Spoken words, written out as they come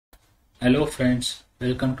Hello friends,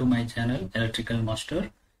 welcome to my channel Electrical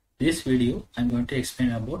Master. This video I am going to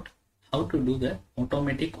explain about how to do the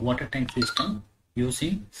automatic water tank system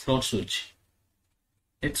using float switch.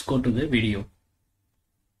 Let's go to the video.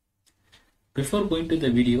 Before going to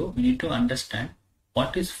the video, we need to understand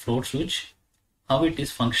what is float switch, how it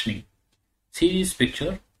is functioning. See this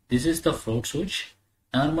picture, this is the float switch.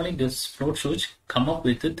 Normally this float switch come up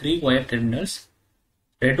with 3 wire terminals.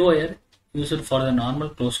 Red wire used for the normal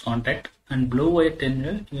close contact and blue wire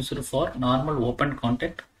terminal used for normal open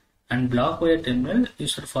contact and black wire terminal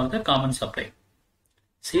used for the common supply.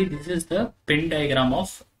 See, this is the pin diagram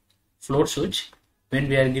of float switch. When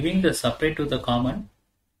we are giving the supply to the common,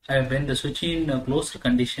 when the switch in closed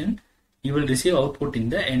condition, you will receive output in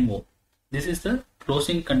the NO. This is the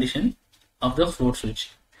closing condition of the float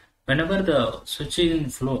switch. Whenever the switch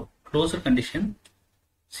is in closed condition,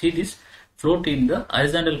 see this float in the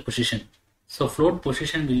horizontal position. So float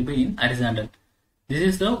position will be in horizontal. This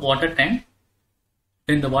is the water tank.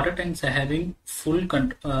 When the water tanks are having full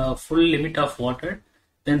limit of water,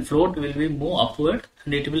 then float will be move upward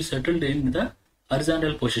and it will settle in the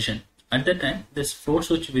horizontal position. At that time, this float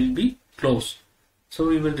switch will be closed. So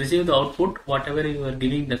you will receive the output whatever you are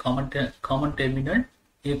giving the common terminal,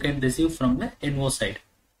 you can receive from the NO side.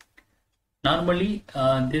 Normally,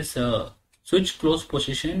 this switch close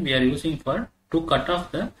position we are using to cut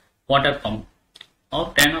off the water pump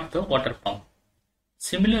or turn off the water pump.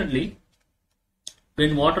 Similarly,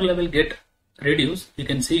 when water level get reduced, you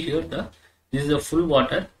can see here this is the full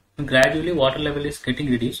water. Gradually water level is getting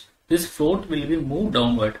reduced. This float will be moved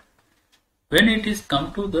downward. When it is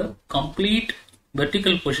come to the complete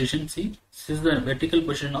vertical position, see, this is the vertical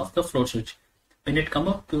position of the float switch. When it come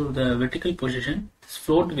up to the vertical position, this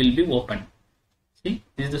float will be open. See,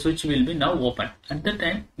 this is the switch will be now open. At that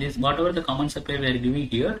time, this whatever the common supply we are giving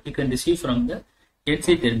here, you can receive from the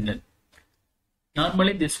NC terminal.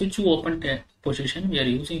 Normally, the switch open position we are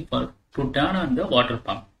using to turn on the water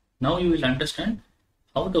pump. Now you will understand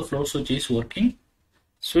how the float switch is working.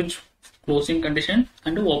 Switch closing condition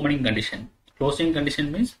and opening condition. Closing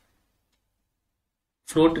condition means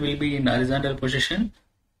float will be in horizontal position.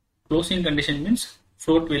 Closing condition means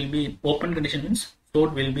float will be open condition means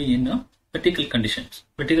float will be in a vertical conditions,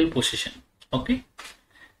 vertical position. Okay.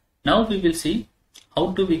 Now we will see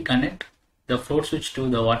how do we connect the float switch to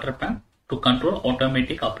the water pump to control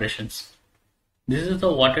automatic operations. This is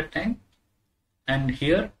the water tank and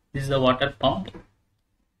here this is the water pump.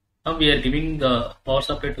 Now we are giving the power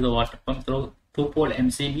supply to the water pump through 2-pole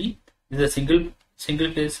MCB. This is a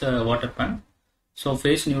single phase water pump. So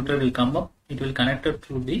phase neutral will come up. It will connect it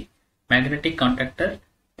through the magnetic contactor,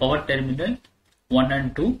 power terminal 1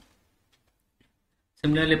 and 2.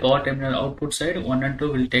 Similarly, power terminal output side 1 and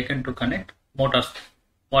 2 will taken to connect motors,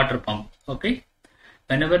 water pump. Okay.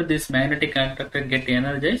 Whenever this magnetic contactor get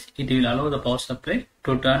energized, it will allow the power supply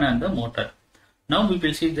to turn on the motor. Now we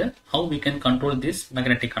will see how we can control this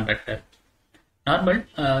magnetic contactor. Normal,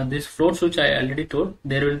 this float switch I already told,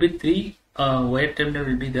 there will be 3 wire terminal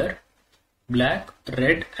will be there. Black,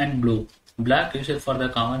 red and blue. Black used for the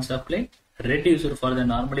common supply, red used for the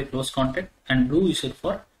normally close contact and blue used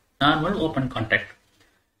for normal open contact.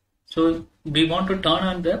 So we want to turn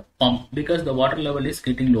on the pump because the water level is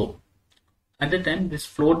getting low. At the time this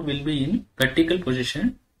float will be in vertical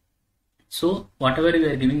position. So whatever we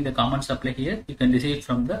are giving the common supply here, you can receive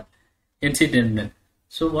from the NC terminal.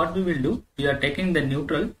 So what we will do, we are taking the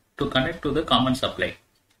neutral to connect to the common supply.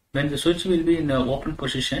 When the switch will be in the open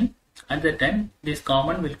position, at the time this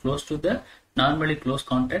common will close to the normally close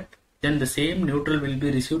contact. Then the same neutral will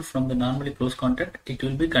be received from the normally close contact. It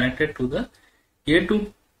will be connected to the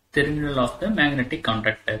A2 terminal of the magnetic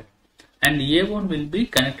contactor. And A1 will be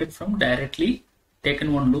connected from directly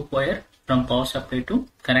taken one loop wire from power supply to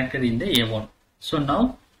connected in the A1. So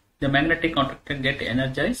now the magnetic contactor get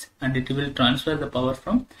energized and it will transfer the power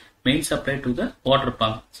from main supply to the water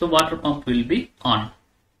pump. So water pump will be on.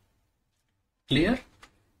 Clear?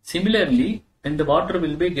 Similarly, when the water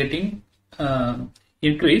will be getting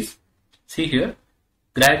increased, see here,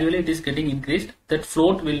 gradually it is getting increased, that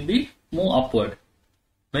float will be move upward.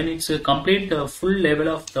 When it's a complete full level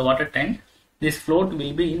of the water tank, this float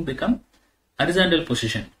will be in become horizontal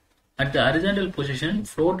position. At the horizontal position,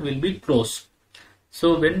 float will be closed.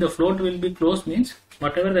 So when the float will be closed means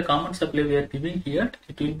whatever the common supply we are giving here,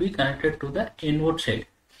 it will be connected to the inward side.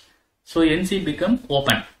 So NC become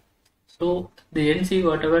open. So the NC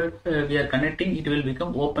whatever we are connecting, it will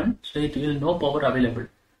become open. So it will no power available.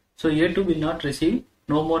 So A2 will not receive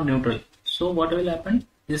no more neutral. So what will happen?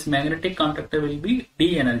 This magnetic contactor will be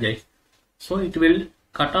de-energized. So it will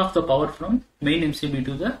cut off the power from main MCB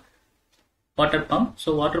to the water pump,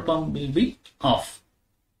 so water pump will be off.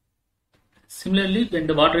 Similarly, when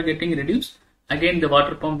the water getting reduced, again the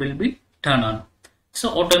water pump will be turned on. So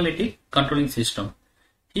automatic controlling system.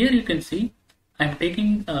 Here you can see I am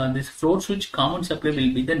taking this float switch common supply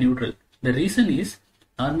will be the neutral. The reason is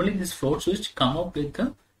normally this float switch come up with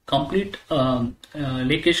the complete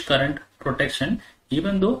leakage current protection,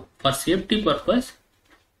 even though for safety purpose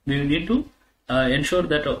we need to ensure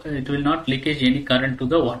that it will not leakage any current to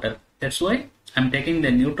the water. That's why I am taking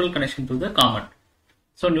the neutral connection to the common.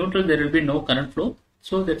 So neutral, there will be no current flow.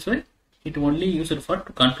 So that's why it only used for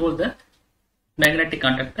to control the magnetic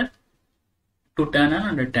contactor to turn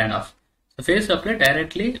on and turn off. The phase supply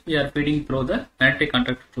directly we are feeding through the magnetic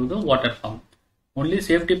contactor to the water pump. Only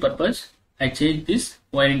safety purpose I change this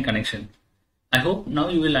wiring connection. I hope now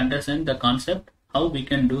you will understand the concept how we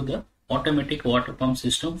can do the automatic water pump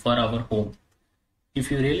system for our home.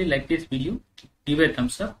 If you really like this video, give a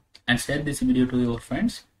thumbs up and share this video to your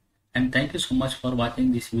friends. And thank you so much for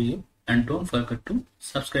watching this video, and don't forget to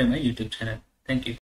subscribe my YouTube channel. Thank you.